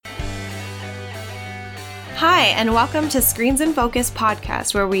Hi, and welcome to Screens in Focus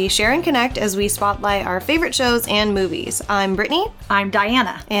podcast, where we share and connect as we spotlight our favorite shows and movies. I'm Brittany. I'm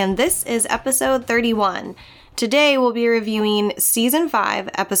Diana. And this is episode 31. Today we'll be reviewing season 5,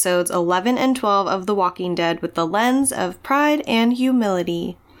 episodes 11 and 12 of The Walking Dead with the lens of pride and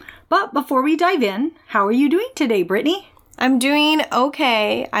humility. But before we dive in, how are you doing today, Brittany? I'm doing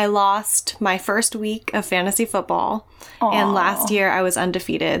okay. I lost my first week of fantasy football. Aww. And last year I was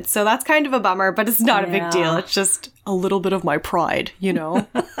undefeated. So that's kind of a bummer, but it's not a big deal. It's just a little bit of my pride, you know?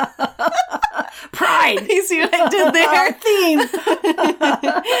 Pride! You see what I did there? Our theme!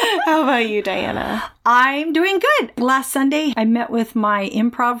 How about you, Diana? I'm doing good. Last Sunday, I met with my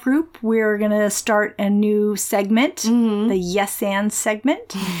improv group. We're going to start a new segment, the Yes And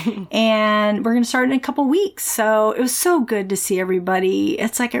segment. And we're going to start in a couple weeks. So it was so good to see everybody.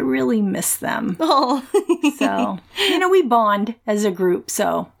 It's like I really miss them. Oh. So, we bond as a group.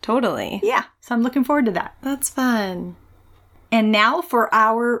 So, totally. Yeah. So I'm looking forward to that. That's fun. And now for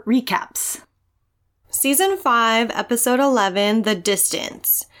our recaps. Season 5, episode 11, The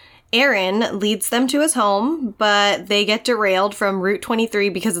Distance. Aaron leads them to his home, but they get derailed from Route 23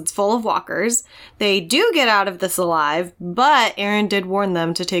 because it's full of walkers. They do get out of this alive, but Aaron did warn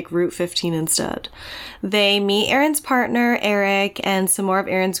them to take Route 15 instead. They meet Aaron's partner, Eric, and some more of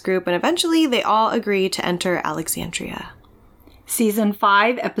Aaron's group, and eventually they all agree to enter Alexandria. Season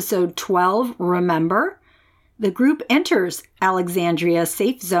 5, episode 12, Remember. The group enters Alexandria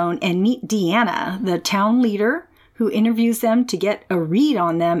safe zone and meet Deanna, the town leader, who interviews them to get a read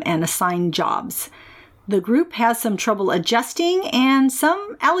on them and assign jobs. The group has some trouble adjusting, and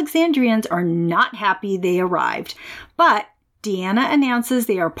some Alexandrians are not happy they arrived. But Deanna announces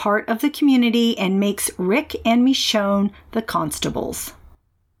they are part of the community and makes Rick and Michonne the constables.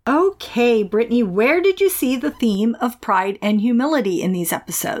 Okay, Brittany, where did you see the theme of pride and humility in these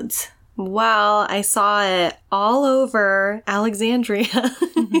episodes? Well, I saw it all over Alexandria.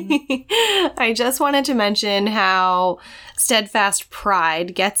 I just wanted to mention how steadfast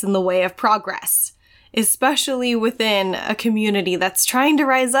pride gets in the way of progress, especially within a community that's trying to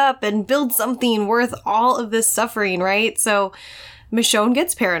rise up and build something worth all of this suffering, right? So Michonne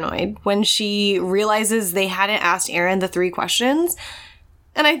gets paranoid when she realizes they hadn't asked Aaron the 3 questions.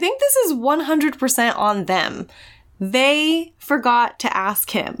 And I think this is 100% on them. They forgot to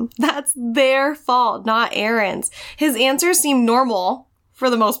ask him. That's their fault, not Aaron's. His answers seem normal for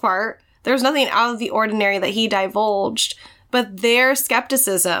the most part. There's nothing out of the ordinary that he divulged, but their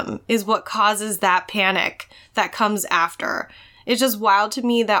skepticism is what causes that panic that comes after. It's just wild to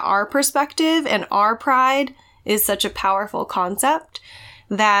me that our perspective and our pride is such a powerful concept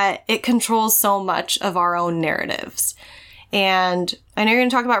that it controls so much of our own narratives. And I know you're going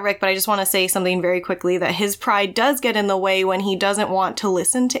to talk about Rick, but I just want to say something very quickly that his pride does get in the way when he doesn't want to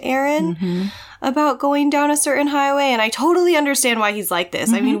listen to Aaron about going down a certain highway. And I totally understand why he's like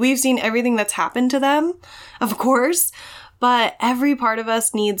this. I mean, we've seen everything that's happened to them, of course, but every part of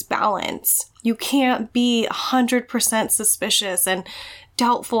us needs balance. You can't be 100% suspicious and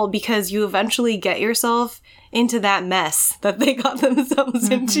doubtful because you eventually get yourself into that mess that they got themselves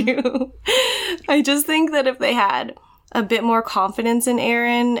into. I just think that if they had a bit more confidence in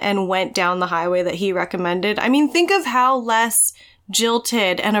Aaron and went down the highway that he recommended. I mean, think of how less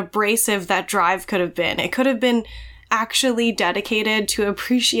jilted and abrasive that drive could have been. It could have been actually dedicated to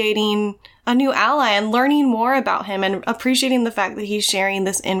appreciating a new ally and learning more about him and appreciating the fact that he's sharing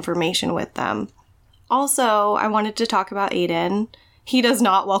this information with them. Also, I wanted to talk about Aiden. He does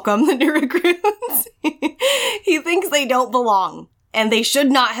not welcome the new recruits. He thinks they don't belong. And they should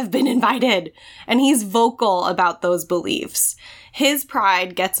not have been invited. And he's vocal about those beliefs. His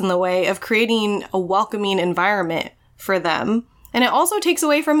pride gets in the way of creating a welcoming environment for them. And it also takes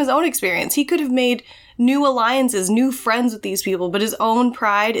away from his own experience. He could have made new alliances, new friends with these people, but his own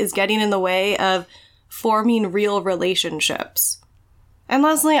pride is getting in the way of forming real relationships. And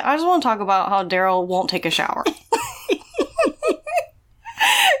lastly, I just want to talk about how Daryl won't take a shower.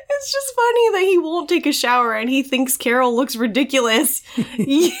 It's just funny that he won't take a shower and he thinks Carol looks ridiculous.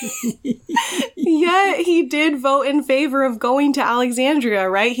 Yet he did vote in favor of going to Alexandria,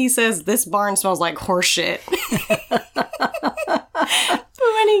 right? He says, this barn smells like horse shit. But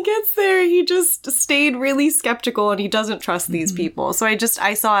when he gets there, he just stayed really skeptical and he doesn't trust these people. So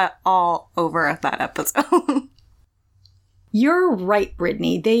I saw it all over that episode. You're right,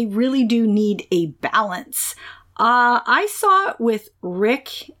 Brittany. They really do need a balance. I saw it with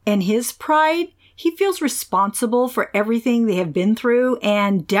Rick and his pride. He feels responsible for everything they have been through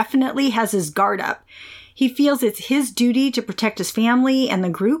and definitely has his guard up. He feels it's his duty to protect his family and the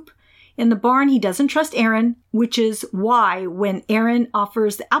group. In the barn, he doesn't trust Aaron, which is why when Aaron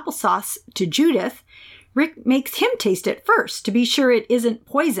offers the applesauce to Judith, Rick makes him taste it first to be sure it isn't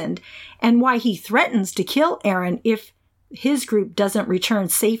poisoned, and why he threatens to kill Aaron if his group doesn't return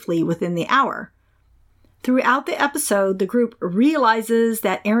safely within the hour. Throughout the episode, the group realizes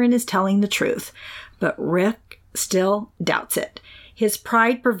that Aaron is telling the truth, but Rick still doubts it. His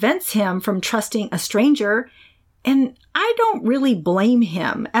pride prevents him from trusting a stranger, and I don't really blame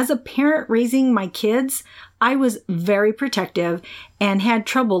him. As a parent raising my kids, I was very protective and had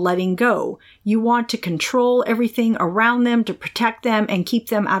trouble letting go. You want to control everything around them to protect them and keep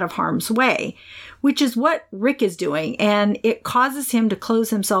them out of harm's way, which is what Rick is doing, and it causes him to close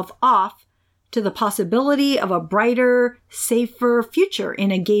himself off to the possibility of a brighter, safer future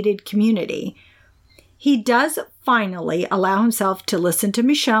in a gated community. He does finally allow himself to listen to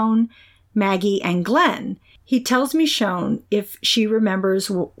Michonne, Maggie, and Glenn. He tells Michonne if she remembers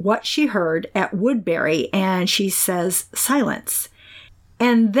what she heard at Woodbury, and she says silence.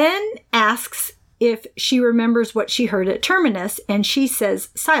 And then asks if she remembers what she heard at Terminus, and she says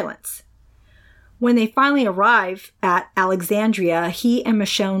silence. When they finally arrive at Alexandria, he and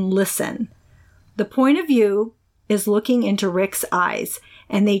Michonne listen. The point of view is looking into Rick's eyes,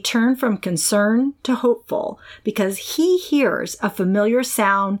 and they turn from concern to hopeful because he hears a familiar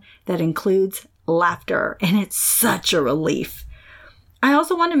sound that includes laughter, and it's such a relief. I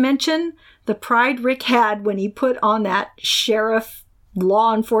also want to mention the pride Rick had when he put on that sheriff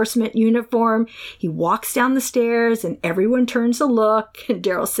law enforcement uniform. He walks down the stairs and everyone turns to look, and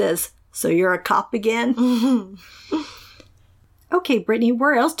Daryl says, "So you're a cop again?" Okay, Brittany,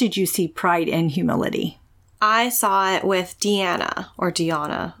 where else did you see pride and humility? I saw it with Deanna, or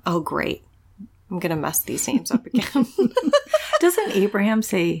Deanna. Oh, great. I'm going to mess these names up again. Doesn't Abraham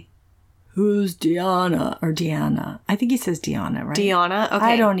say, "Who's Deanna?" or Deanna? I think he says Deanna, right? Deanna? Okay.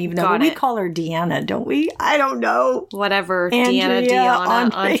 I don't even know. But we call her Deanna, don't we? I don't know. Whatever. Andrea,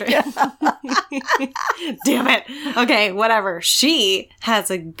 Deanna, Andrea. Damn it. Okay, whatever. She has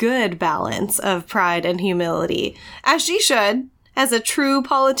a good balance of pride and humility, as she should, as a true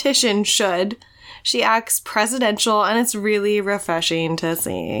politician should. She acts presidential, and it's really refreshing to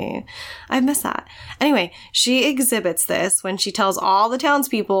see. I miss that. Anyway, she exhibits this when she tells all the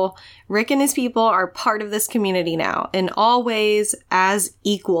townspeople Rick and his people are part of this community now, in all ways as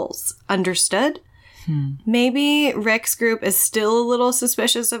equals. Understood? Maybe Rick's group is still a little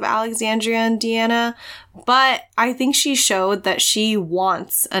suspicious of Alexandria and Deanna, but I think she showed that she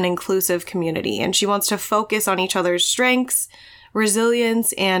wants an inclusive community, and she wants to focus on each other's strengths,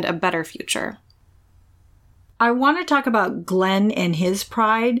 resilience, and a better future. I want to talk about Glenn and his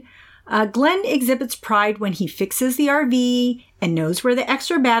pride. Glenn exhibits pride when he fixes the RV and knows where the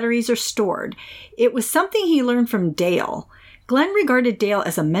extra batteries are stored. It was something he learned from Dale. Glenn regarded Dale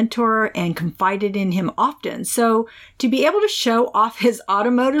as a mentor and confided in him often. So to be able to show off his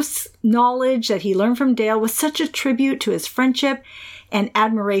automotive knowledge that he learned from Dale was such a tribute to his friendship and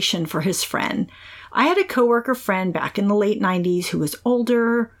admiration for his friend. I had a coworker friend back in the late 90s who was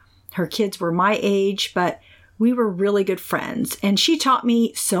older. Her kids were my age, but we were really good friends, and she taught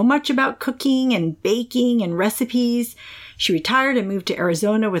me so much about cooking and baking and recipes. She retired and moved to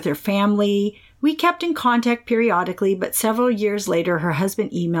Arizona with her family. We kept in contact periodically, but several years later, her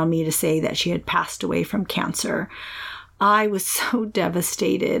husband emailed me to say that she had passed away from cancer. I was so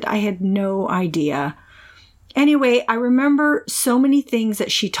devastated. I had no idea. Anyway, I remember so many things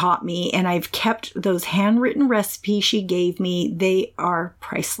that she taught me, and I've kept those handwritten recipes she gave me. They are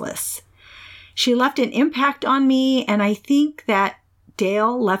priceless. She left an impact on me, and I think that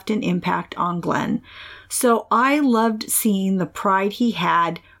Dale left an impact on Glenn. So I loved seeing the pride he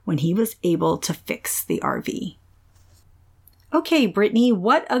had when he was able to fix the RV. Okay, Brittany,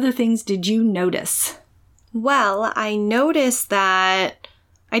 what other things did you notice? Well, I noticed that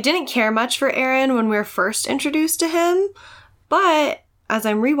I didn't care much for Aaron when we were first introduced to him, but as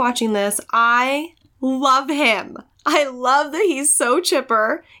I'm rewatching this, I love him. I love that he's so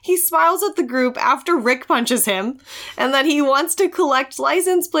chipper. He smiles at the group after Rick punches him, and that he wants to collect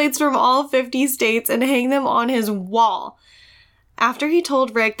license plates from all 50 states and hang them on his wall. After he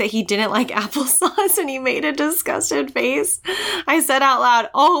told Rick that he didn't like applesauce and he made a disgusted face, I said out loud,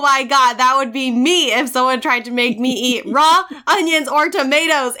 "Oh my God, that would be me if someone tried to make me eat raw onions or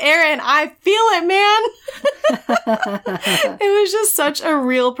tomatoes. Aaron, I feel it, man." It was just such a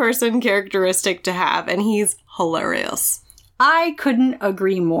real person characteristic to have, and he's hilarious. I couldn't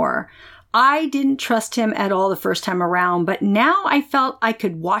agree more. I didn't trust him at all the first time around, but now I felt I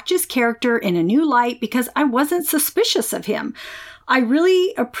could watch his character in a new light because I wasn't suspicious of him. I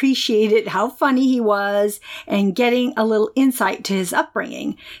really appreciated how funny he was and getting a little insight to his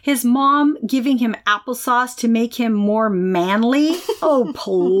upbringing. His mom giving him applesauce to make him more manly. Oh,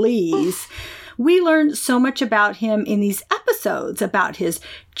 please. We learned so much about him in these episodes, about his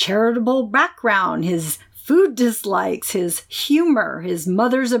charitable background, his food dislikes, his humor, his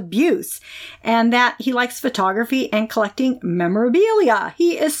mother's abuse, and that he likes photography and collecting memorabilia.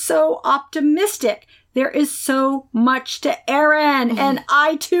 He is so optimistic. There is so much to Aaron, and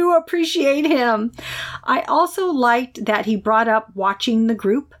I too appreciate him. I also liked that he brought up watching the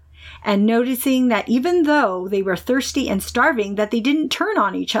group and noticing that even though they were thirsty and starving, that they didn't turn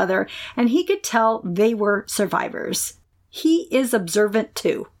on each other, and he could tell they were survivors. He is observant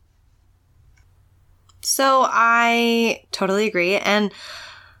too. So I totally agree. And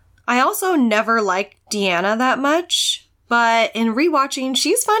I also never liked Deanna that much, but in rewatching,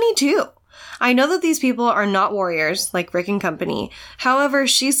 she's funny too. I know that these people are not warriors like Rick and company. However,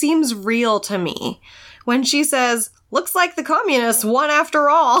 she seems real to me. When she says, "Looks like the communists won after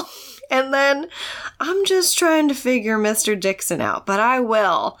all." And then, "I'm just trying to figure Mr. Dixon out, but I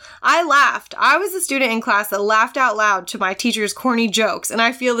will." I laughed. I was a student in class that laughed out loud to my teacher's corny jokes, and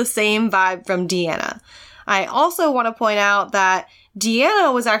I feel the same vibe from Deanna. I also want to point out that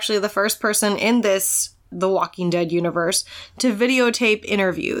Deanna was actually the first person in The Walking Dead universe to videotape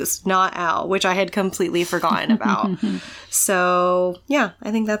interviews, not Al, which I had completely forgotten about. So, yeah,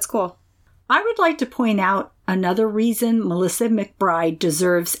 I think that's cool. I would like to point out another reason Melissa McBride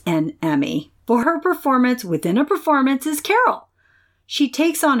deserves an Emmy for her performance within a performance as Carol. She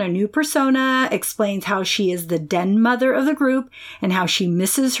takes on a new persona, explains how she is the den mother of the group and how she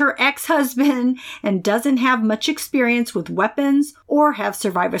misses her ex-husband and doesn't have much experience with weapons or have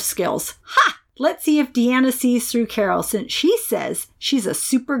survivor skills. Ha! Let's see if Deanna sees through Carol, since she says she's a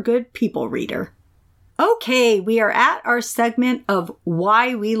super good people reader. Okay, we are at our segment of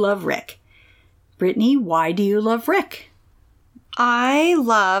Why We Love Rick. Brittany, why do you love Rick? I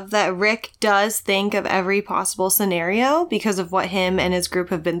love that Rick does think of every possible scenario because of what him and his group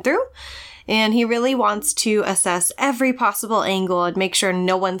have been through. And he really wants to assess every possible angle and make sure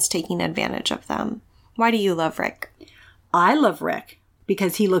no one's taking advantage of them. Why do you love Rick? I love Rick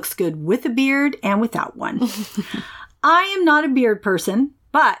because he looks good with a beard and without one. I am not a beard person,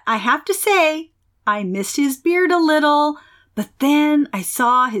 but I have to say I missed his beard a little. But then I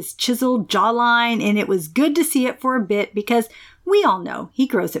saw his chiseled jawline, and it was good to see it for a bit because we all know he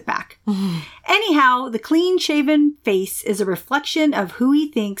grows it back. Anyhow, the clean-shaven face is a reflection of who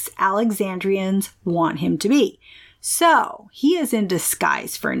he thinks Alexandrians want him to be. So he is in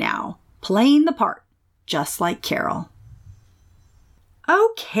disguise for now, playing the part, just like Carol.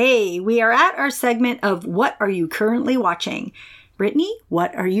 Okay, we are at our segment of What Are You Currently Watching? Brittany,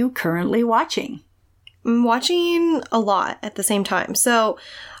 what are you currently watching? I'm watching a lot at the same time. So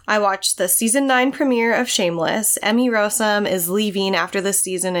I watched the season 9 premiere of Shameless. Emmy Rossum is leaving after this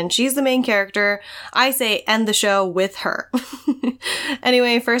season, and she's the main character. I say end the show with her.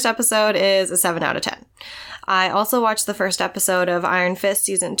 Anyway, first episode is a 7 out of 10. I also watched the first episode of Iron Fist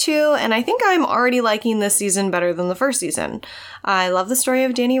season 2, and I think I'm already liking this season better than the first season. I love the story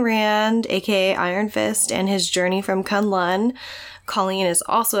of Danny Rand, aka Iron Fist, and his journey from Kunlun. Colleen is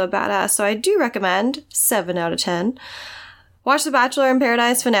also a badass, so I do recommend 7 out of 10. Watch The Bachelor in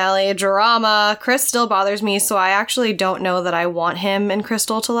Paradise finale, drama. Chris still bothers me, so I actually don't know that I want him and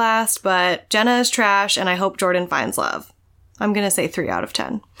Crystal to last, but Jenna is trash, and I hope Jordan finds love. I'm gonna say 3 out of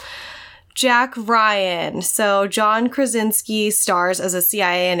 10. Jack Ryan. So John Krasinski stars as a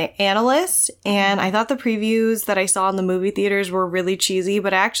CIA analyst, and I thought the previews that I saw in the movie theaters were really cheesy,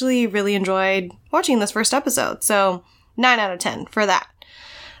 but I actually really enjoyed watching this first episode, so 9 out of 10 for that.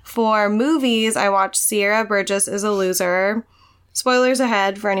 For movies, I watched Sierra Burgess is a Loser. Spoilers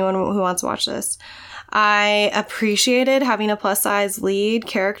ahead for anyone who wants to watch this. I appreciated having a plus-size lead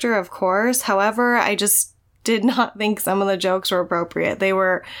character, of course. However, I just did not think some of the jokes were appropriate. They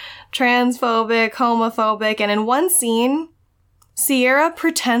were transphobic, homophobic, and in one scene, Sierra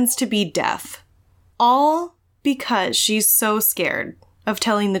pretends to be deaf. All because she's so scared of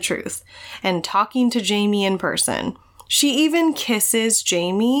telling the truth and talking to Jamie in person. She even kisses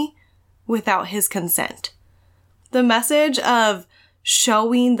Jamie without his consent. The message of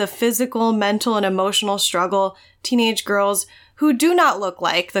showing the physical, mental, and emotional struggle teenage girls who do not look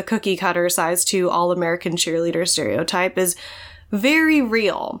like the cookie cutter size 2 all-American cheerleader stereotype is very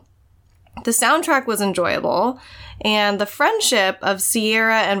real. The soundtrack was enjoyable, and the friendship of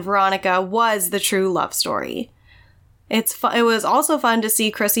Sierra and Veronica was the true love story. It was also fun to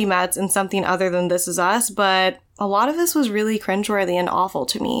see Chrissy Metz in something other than This Is Us, but a lot of this was really cringeworthy and awful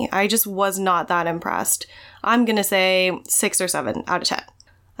to me. I just was not that impressed. I'm gonna say 6 or 7 out of 10.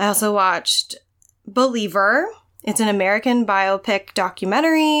 I also watched Believer. It's an American biopic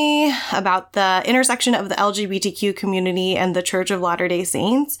documentary about the intersection of the LGBTQ community and the Church of Latter-day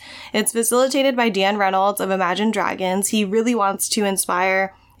Saints. It's facilitated by Dan Reynolds of Imagine Dragons. He really wants to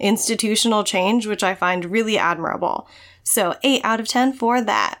inspire institutional change, which I find really admirable. So 8 out of 10 for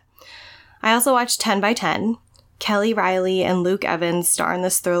that. I also watched 10 by 10. Kelly Riley and Luke Evans star in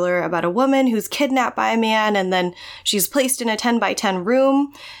this thriller about a woman who's kidnapped by a man and then she's placed in a 10 by 10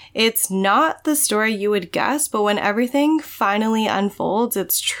 room. It's not the story you would guess, but when everything finally unfolds,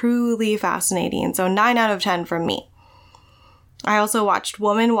 it's truly fascinating. So 9 out of 10 from me. I also watched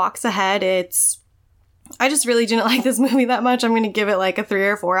Woman Walks Ahead. I just really didn't like this movie that much. I'm going to give it like a 3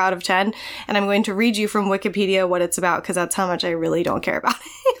 or 4 out of 10. And I'm going to read you from Wikipedia what it's about because that's how much I really don't care about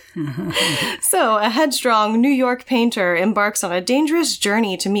it. So, a headstrong New York painter embarks on a dangerous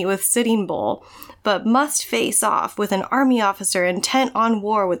journey to meet with Sitting Bull, but must face off with an army officer intent on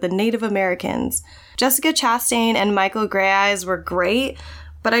war with the Native Americans. Jessica Chastain and Michael Greyeyes were great,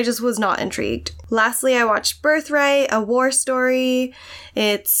 but I just was not intrigued. Lastly, I watched Birthright, a war story.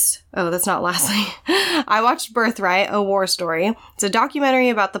 That's not lastly. I watched Birthright, a war story. It's a documentary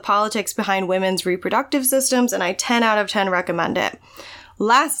about the politics behind women's reproductive systems, and I 10 out of 10 recommend it.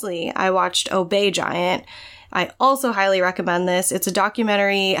 Lastly, I watched Obey Giant. I also highly recommend this. It's a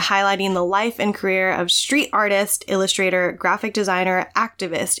documentary highlighting the life and career of street artist, illustrator, graphic designer,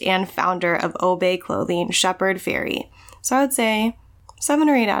 activist, and founder of Obey Clothing, Shepard Fairey. So I would say 7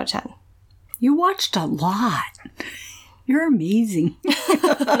 or 8 out of 10. You watched a lot. You're amazing.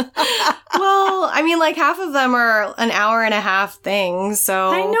 Well, I mean, like half of them are an hour and a half things, so.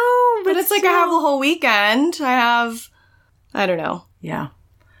 I know, but it's like I have the whole weekend. I don't know. Yeah.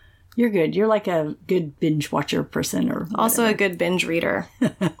 You're good. You're like a good binge watcher person or whatever. Also a good binge reader.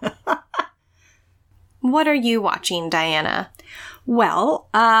 What are you watching, Diana? Well,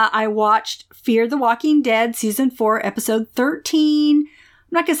 I watched Fear the Walking Dead Season 4, Episode 13. I'm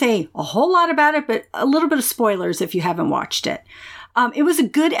not going to say a whole lot about it, but a little bit of spoilers if you haven't watched it. It was a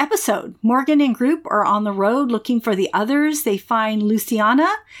good episode. Morgan and group are on the road looking for the others. They find Luciana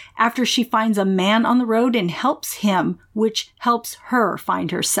after she finds a man on the road and helps him, which helps her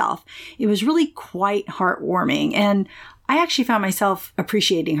find herself. It was really quite heartwarming, and I actually found myself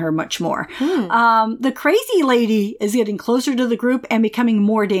appreciating her much more. The crazy lady is getting closer to the group and becoming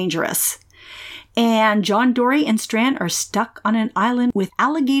more dangerous. And John Dorie and Strand are stuck on an island with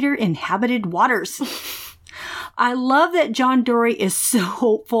alligator-inhabited waters. I love that John Dorie is so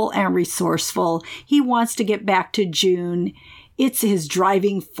hopeful and resourceful. He wants to get back to June. It's his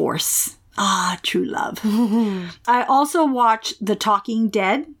driving force. Ah, true love. I also watched The Talking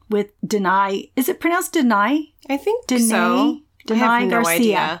Dead with Denai. Is it pronounced Denai? I think so. Denai I have no Garcia.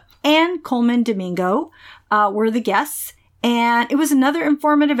 idea. And Coleman Domingo were the guests. And it was another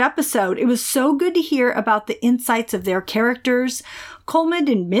informative episode. It was so good to hear about the insights of their characters. Coleman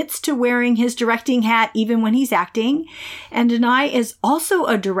admits to wearing his directing hat even when he's acting. And Denai is also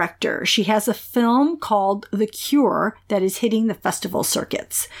a director. She has a film called The Cure that is hitting the festival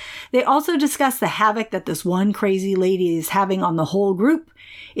circuits. They also discuss the havoc that this one crazy lady is having on the whole group.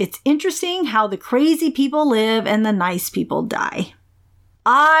 It's interesting how the crazy people live and the nice people die.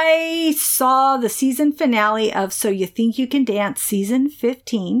 I saw the season finale of So You Think You Can Dance season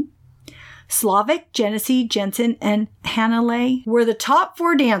 15. Slavik, Genesee, Jensen, and Hanalei were the top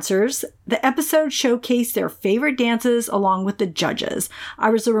 4 dancers. The episode showcased their favorite dances along with the judges. I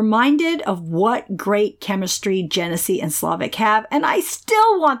was reminded of what great chemistry Genesee and Slavik have, and I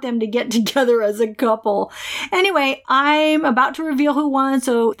still want them to get together as a couple. Anyway, I'm about to reveal who won,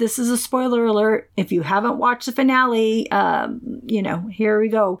 so this is a spoiler alert. If you haven't watched the finale, here we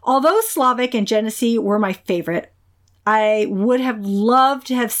go. Although Slavik and Genesee were my favorite, I would have loved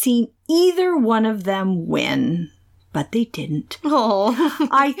to have seen either one of them win, but they didn't. Oh.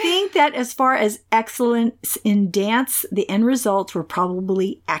 I think that as far as excellence in dance, the end results were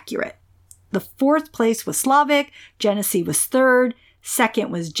probably accurate. The 4th place was Slavik, Genesee was 3rd,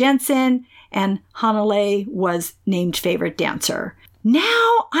 2nd was Jensen, and Hanalei was named favorite dancer.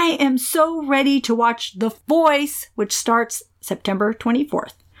 Now I am so ready to watch The Voice, which starts September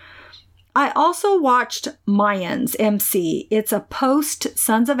 24th. I also watched Mayans, MC. It's a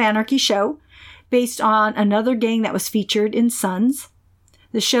post-Sons of Anarchy show based on another gang that was featured in Sons.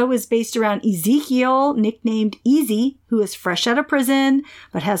 The show is based around Ezekiel, nicknamed Easy, who is fresh out of prison,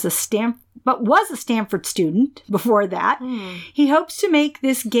 but was a Stanford student before that. He hopes to make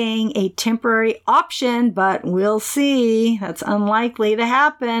this gang a temporary option, but we'll see. That's unlikely to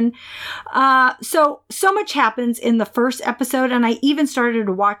happen. So much happens in the first episode, and I even started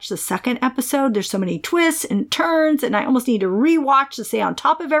to watch the second episode. There's so many twists and turns, and I almost need to rewatch to stay on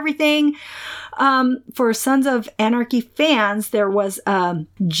top of everything. For Sons of Anarchy fans, there was a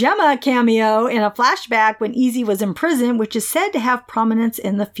Gemma cameo in a flashback when Easy was in prison, which is said to have prominence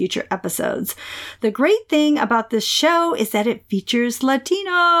in the future episodes. The great thing about this show is that it features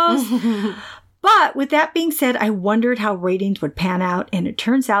Latinos. But with that being said, I wondered how ratings would pan out, and it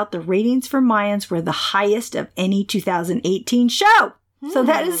turns out the ratings for Mayans were the highest of any 2018 show. So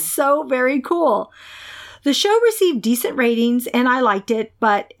that is so very cool. The show received decent ratings, and I liked it,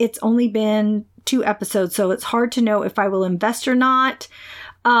 but it's only been 2 episodes, so it's hard to know if I will invest or not.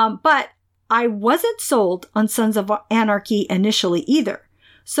 But I wasn't sold on Sons of Anarchy initially either.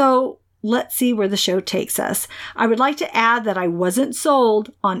 So let's see where the show takes us. I would like to add that I wasn't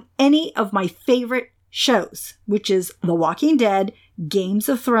sold on any of my favorite shows, which is The Walking Dead, Games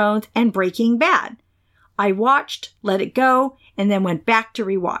of Thrones, and Breaking Bad. I watched, let it go, and then went back to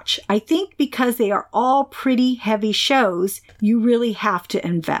rewatch. I think because they are all pretty heavy shows, you really have to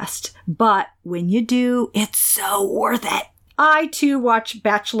invest. But when you do, it's so worth it. I too watched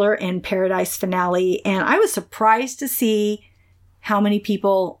Bachelor in Paradise finale, and I was surprised to see how many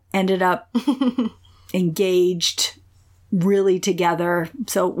people ended up engaged really together.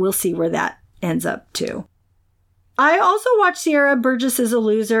 So we'll see where that ends up too. I also watched Sierra Burgess is a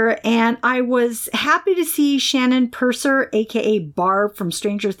Loser, and I was happy to see Shannon Purser, aka Barb from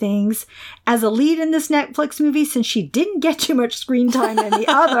Stranger Things, as a lead in this Netflix movie since she didn't get too much screen time in the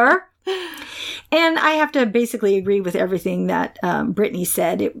other. And I have to basically agree with everything that Brittany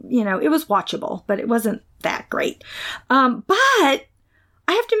said. It was watchable, but it wasn't that great. But I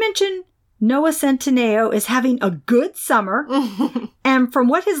have to mention Noah Centineo is having a good summer. And from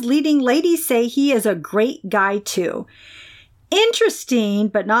what his leading ladies say, he is a great guy too. Interesting,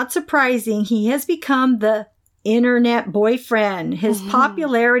 but not surprising, he has become the internet boyfriend. His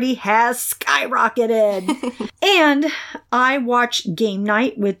popularity has skyrocketed. And I watched Game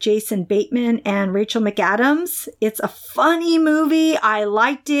Night with Jason Bateman and Rachel McAdams. It's a funny movie. I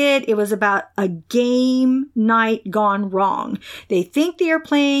liked it. It was about a game night gone wrong. They think they are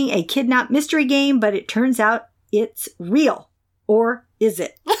playing a kidnap mystery game, but it turns out it's real. Or is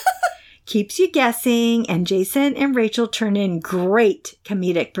it? Keeps you guessing, and Jason and Rachel turn in great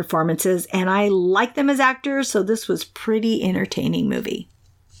comedic performances, and I like them as actors, so this was pretty entertaining movie.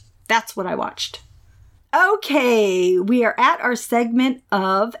 That's what I watched. Okay, we are at our segment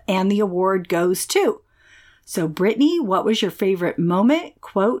of And the Award Goes To. So Brittany, what was your favorite moment,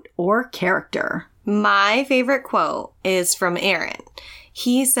 quote, or character? My favorite quote is from Aaron.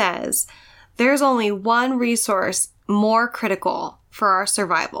 He says, "There's only one resource more critical for our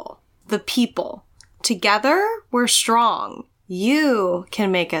survival. The people. Together, we're strong. You can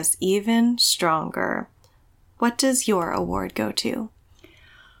make us even stronger." What does your award go to?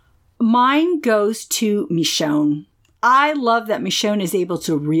 Mine goes to Michonne. I love that Michonne is able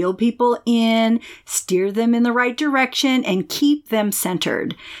to reel people in, steer them in the right direction, and keep them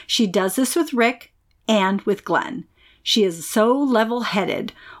centered. She does this with Rick and with Glenn. She is so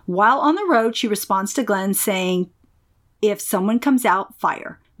level-headed. While on the road, she responds to Glenn saying, "If someone comes out,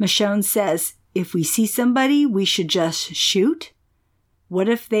 fire." Michonne says, "If we see somebody, we should just shoot. What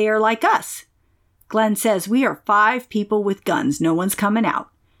if they are like us?" Glenn says, "We are 5 people with guns. No one's coming out."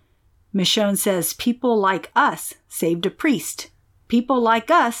 Michonne says, "People like us saved a priest. People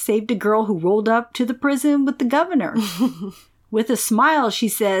like us saved a girl who rolled up to the prison with the governor." With a smile, she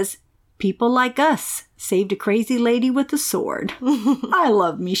says, "People like us saved a crazy lady with a sword." I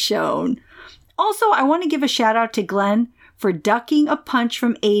love Michonne. Also, I want to give a shout out to Glenn for ducking a punch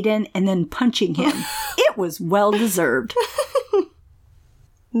from Aiden and then punching him. It was well deserved.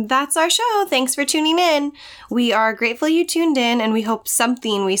 That's our show. Thanks for tuning in. We are grateful you tuned in, and we hope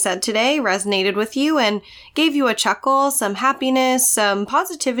something we said today resonated with you and gave you a chuckle, some happiness, some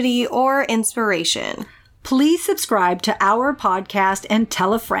positivity, or inspiration. Please subscribe to our podcast and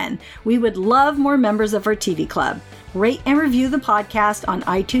tell a friend. We would love more members of our TV club. Rate and review the podcast on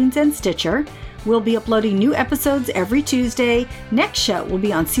iTunes and Stitcher. We'll be uploading new episodes every Tuesday. Next show will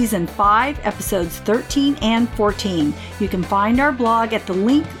be on Season 5, Episodes 13 and 14. You can find our blog at the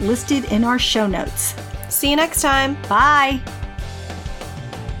link listed in our show notes. See you next time. Bye!